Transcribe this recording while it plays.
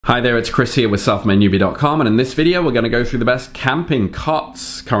Hi there, it's Chris here with selfmadenewbie.com, and in this video we're going to go through the best camping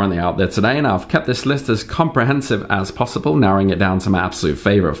cots currently out there today. Now I've kept this list as comprehensive as possible, narrowing it down to my absolute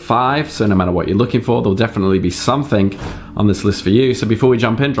favorite 5, so no matter what you're looking for, there'll definitely be something on this list for you. So before we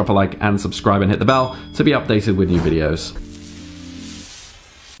jump in, drop a like and subscribe and hit the bell to be updated with new videos.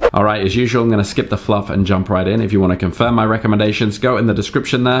 Alright, as usual, I'm going to skip the fluff and jump right in. If you want to confirm my recommendations, go in the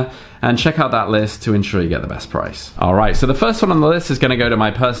description there and check out that list to ensure you get the best price. Alright, so the first one on the list is going to go to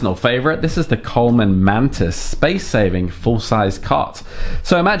my personal favorite. This is the Coleman Mantis space-saving full-size cot.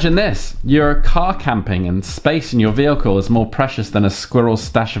 So imagine this, you're car camping and space in your vehicle is more precious than a squirrel's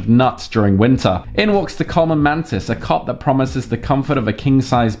stash of nuts during winter. In walks the Coleman Mantis, a cot that promises the comfort of a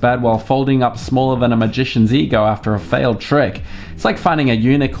king-size bed while folding up smaller than a magician's ego after a failed trick. It's like finding a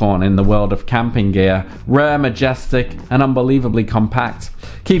unicorn in the world of camping gear. Rare, majestic, and unbelievably compact.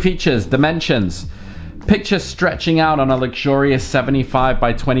 Key features, dimensions. Picture stretching out on a luxurious 75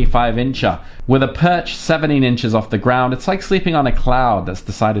 by 25 incher. With a perch 17 inches off the ground, it's like sleeping on a cloud that's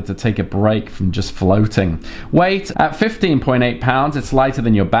decided to take a break from just floating. Weight, at 15.8 pounds, it's lighter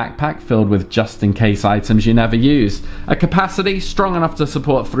than your backpack filled with just-in-case items you never use. A capacity strong enough to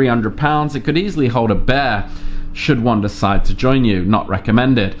support 300 pounds, it could easily hold a bear should one decide to join you. Not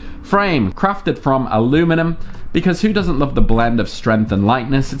recommended. Frame, crafted from aluminum, because who doesn't love the blend of strength and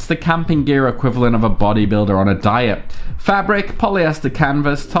lightness? It's the camping gear equivalent of a bodybuilder on a diet. Fabric, polyester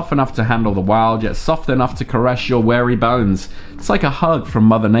canvas, tough enough to handle the wild, yet soft enough to caress your weary bones. It's like a hug from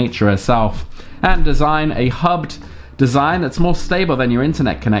Mother Nature herself. And design, a hubbed design that's more stable than your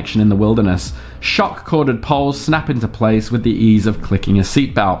internet connection in the wilderness. Shock corded poles snap into place with the ease of clicking a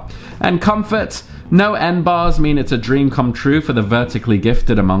seatbelt. And comfort, no end bars mean it's a dream come true for the vertically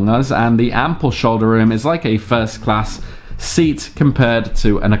gifted among us, and the ample shoulder room is like a first class seat compared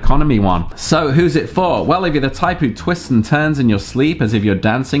to an economy one. So who's it for? Well, if you're the type who twists and turns in your sleep as if you're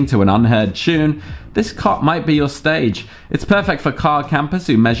dancing to an unheard tune, this cot might be your stage. It's perfect for car campers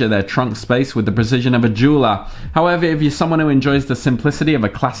who measure their trunk space with the precision of a jeweler. However, if you're someone who enjoys the simplicity of a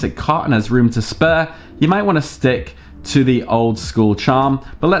classic cot and has room to spare, you might want to stick to the old school charm.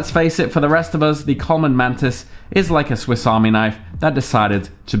 But let's face it, for the rest of us, the Coleman Mantis is like a Swiss Army knife that decided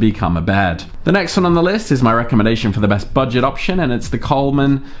to become a bed. The next one on the list is my recommendation for the best budget option, and it's the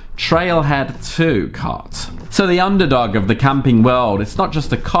Coleman Trailhead 2 cot. So the underdog of the camping world, it's not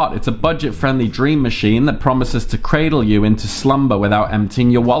just a cot, it's a budget-friendly dream machine that promises to cradle you into slumber without emptying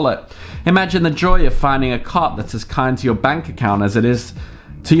your wallet. Imagine the joy of finding a cot that's as kind to your bank account as it is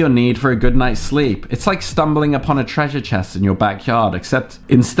to your need for a good night's sleep. It's like stumbling upon a treasure chest in your backyard, except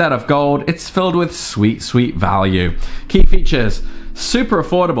instead of gold, it's filled with sweet, sweet value. Key features, super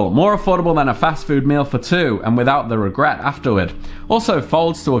affordable, more affordable than a fast food meal for 2, and without the regret afterward. Also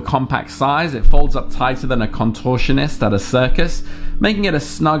folds to a compact size, it folds up tighter than a contortionist at a circus, making it a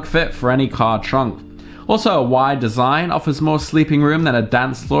snug fit for any car trunk. Also, a wide design offers more sleeping room than a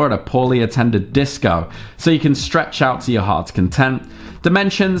dance floor at a poorly attended disco, so you can stretch out to your heart's content.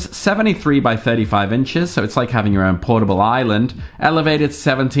 Dimensions, 73 by 35 inches, so it's like having your own portable island, elevated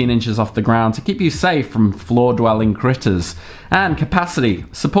 17 inches off the ground to keep you safe from floor-dwelling critters. And capacity,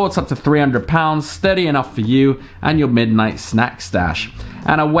 supports up to 300 pounds, sturdy enough for you and your midnight snack stash.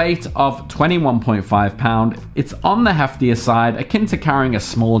 And a weight of 21.5 pounds, it's on the heftier side, akin to carrying a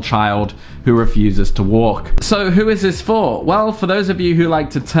small child who refuses to walk. So who is this for? Well, for those of you who like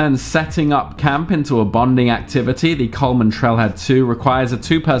to turn setting up camp into a bonding activity, the Coleman Trailhead 2 requires a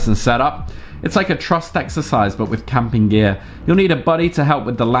 2-person setup. It's like a trust exercise, but with camping gear. You'll need a buddy to help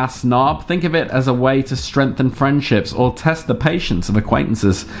with the last knob. Think of it as a way to strengthen friendships or test the patience of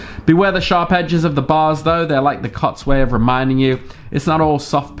acquaintances. Beware the sharp edges of the bars though, they're like the cot's way of reminding you it's not all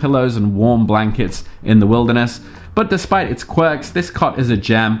soft pillows and warm blankets in the wilderness. But despite its quirks, this cot is a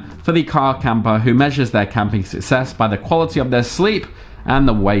gem for the car camper who measures their camping success by the quality of their sleep and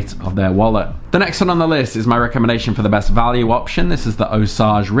the weight of their wallet. The next one on the list is my recommendation for the best value option. This is the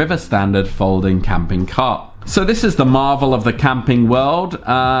Osage River Standard Folding Camping Cot. So this is the marvel of the camping world.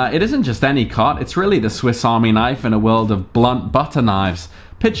 It isn't just any cot, it's really the Swiss Army knife in a world of blunt butter knives.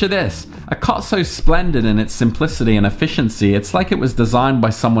 Picture this, a cot so splendid in its simplicity and efficiency, it's like it was designed by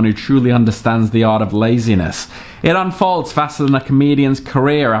someone who truly understands the art of laziness. It unfolds faster than a comedian's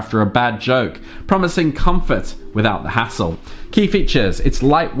career after a bad joke, promising comfort without the hassle. Key features, it's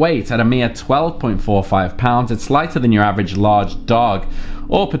lightweight at a mere 12.45 pounds, it's lighter than your average large dog.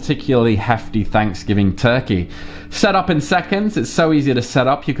 or particularly hefty Thanksgiving turkey. Set up in seconds, it's so easy to set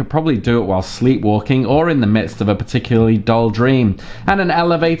up you could probably do it while sleepwalking or in the midst of a particularly dull dream. And an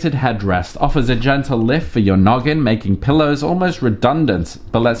elevated headrest offers a gentle lift for your noggin, making pillows almost redundant,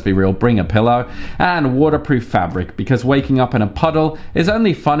 but let's be real, bring a pillow. And waterproof fabric, because waking up in a puddle is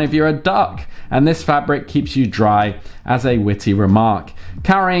only fun if you're a duck, and this fabric keeps you dry as a witty remark.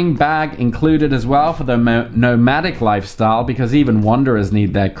 Carrying bag included as well for the nomadic lifestyle, because even wanderers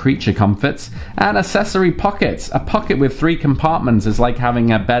need their creature comforts. And accessory pockets. A pocket with 3 compartments is like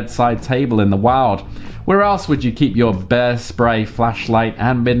having a bedside table in the wild. Where else would you keep your bear spray, flashlight,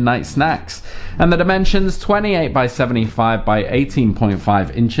 and midnight snacks? And the dimensions, 28 by 75 by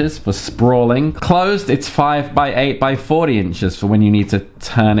 18.5 inches for sprawling. Closed, it's 5 by 8 by 40 inches for when you need to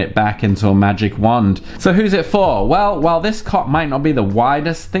turn it back into a magic wand. So who's it for? Well, while this cot might not be the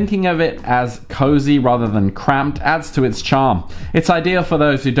widest, thinking of it as cozy rather than cramped adds to its charm. It's ideal for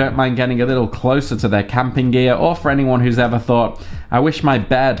those who don't mind getting a little closer to their camping gear, or for anyone who's ever thought, I wish my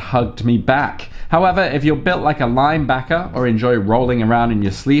bed hugged me back. However, if you're built like a linebacker or enjoy rolling around in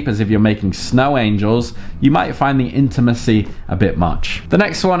your sleep as if you're making snow angels, you might find the intimacy a bit much. The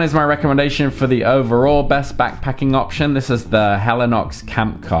next one is my recommendation for the overall best backpacking option. This is the Helinox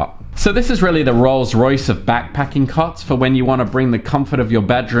Camping Cot. So this is really the Rolls-Royce of backpacking cots for when you want to bring the comfort of your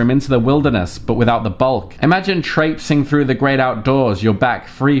bedroom into the wilderness, but without the bulk. Imagine traipsing through the great outdoors, your back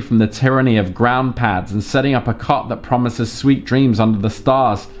free from the tyranny of ground pads, and setting up a cot that promises sweet dreams under the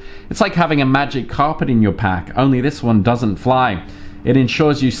stars. It's like having a magic carpet in your pack, only this one doesn't fly. It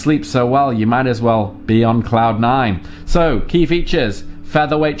ensures you sleep so well you might as well be on cloud 9. So, key features: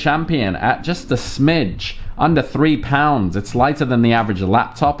 featherweight champion at just a smidge, under 3 pounds. It's lighter than the average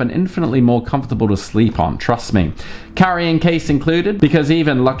laptop and infinitely more comfortable to sleep on, trust me. Carrying case included, because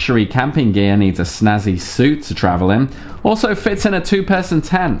even luxury camping gear needs a snazzy suit to travel in. Also fits in a 2-person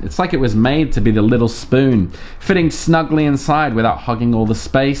tent. It's like it was made to be the little spoon, fitting snugly inside without hogging all the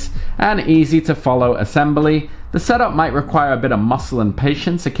space, and easy to follow assembly. The setup might require a bit of muscle and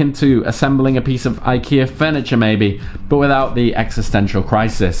patience, akin to assembling a piece of IKEA furniture maybe, but without the existential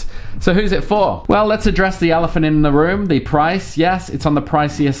crisis. So who's it for? Well, let's address the elephant in the room, the price. Yes, it's on the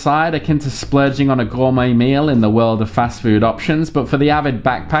pricier side, akin to splurging on a gourmet meal in the world of fast food options, but for the avid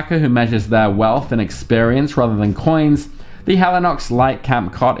backpacker who measures their wealth in experience rather than coins, the Helinox Light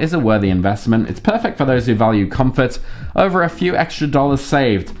Camp Cot is a worthy investment. It's perfect for those who value comfort over a few extra dollars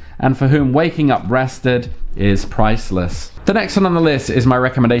saved, and for whom waking up rested is priceless. The next one on the list is my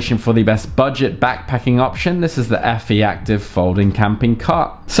recommendation for the best budget backpacking option. This is the FE Active Folding Camping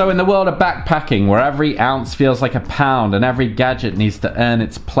Cot. So in the world of backpacking, where every ounce feels like a pound and every gadget needs to earn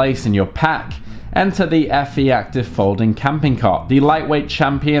its place in your pack, enter the FE Active Folding Camping Cot, the lightweight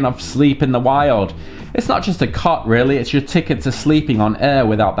champion of sleep in the wild. It's not just a cot really, it's your ticket to sleeping on air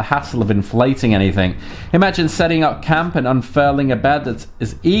without the hassle of inflating anything. Imagine setting up camp and unfurling a bed that's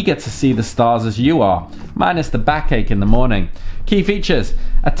as eager to see the stars as you are, minus the backache in the morning. Key features: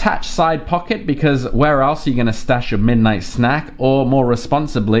 attached side pocket, because where else are you going to stash your midnight snack, or more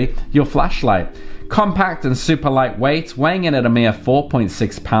responsibly, your flashlight? Compact and super lightweight, weighing in at a mere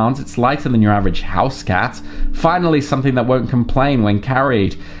 4.6 pounds, it's lighter than your average house cat. Finally, something that won't complain when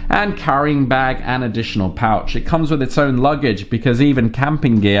carried. And carrying bag and additional pouch. It comes with its own luggage, because even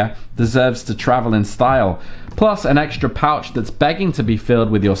camping gear deserves to travel in style. Plus an extra pouch that's begging to be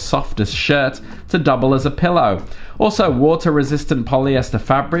filled with your softest shirt to double as a pillow. Also water resistant polyester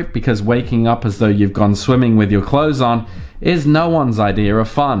fabric, because waking up as though you've gone swimming with your clothes on is no one's idea of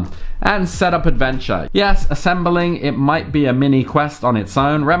fun. And setup adventure. Yes, assembling it might be a mini quest on its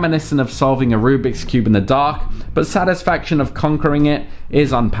own, reminiscent of solving a Rubik's Cube in the dark, but satisfaction of conquering it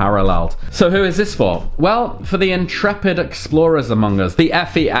is unparalleled. So who is this for? Well, for the intrepid explorers among us, the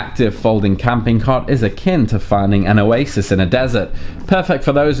FE Active Folding Camping Cot is akin to finding an oasis in a desert. Perfect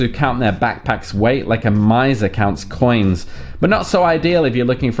for those who count their backpack's weight like a miser counts coins, but not so ideal if you're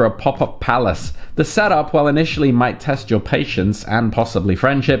looking for a pop-up palace. The setup, while initially might test your patience and possibly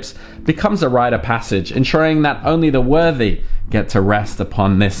friendships, becomes a rite of passage, ensuring that only the worthy get to rest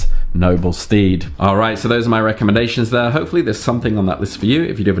upon this noble steed. Alright, so those are my recommendations there. Hopefully there's something on that list for you.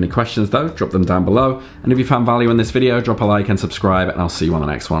 If you do have any questions though, drop them down below. And if you found value in this video, drop a like and subscribe, and I'll see you on the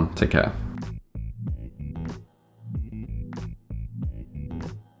next one. Take care.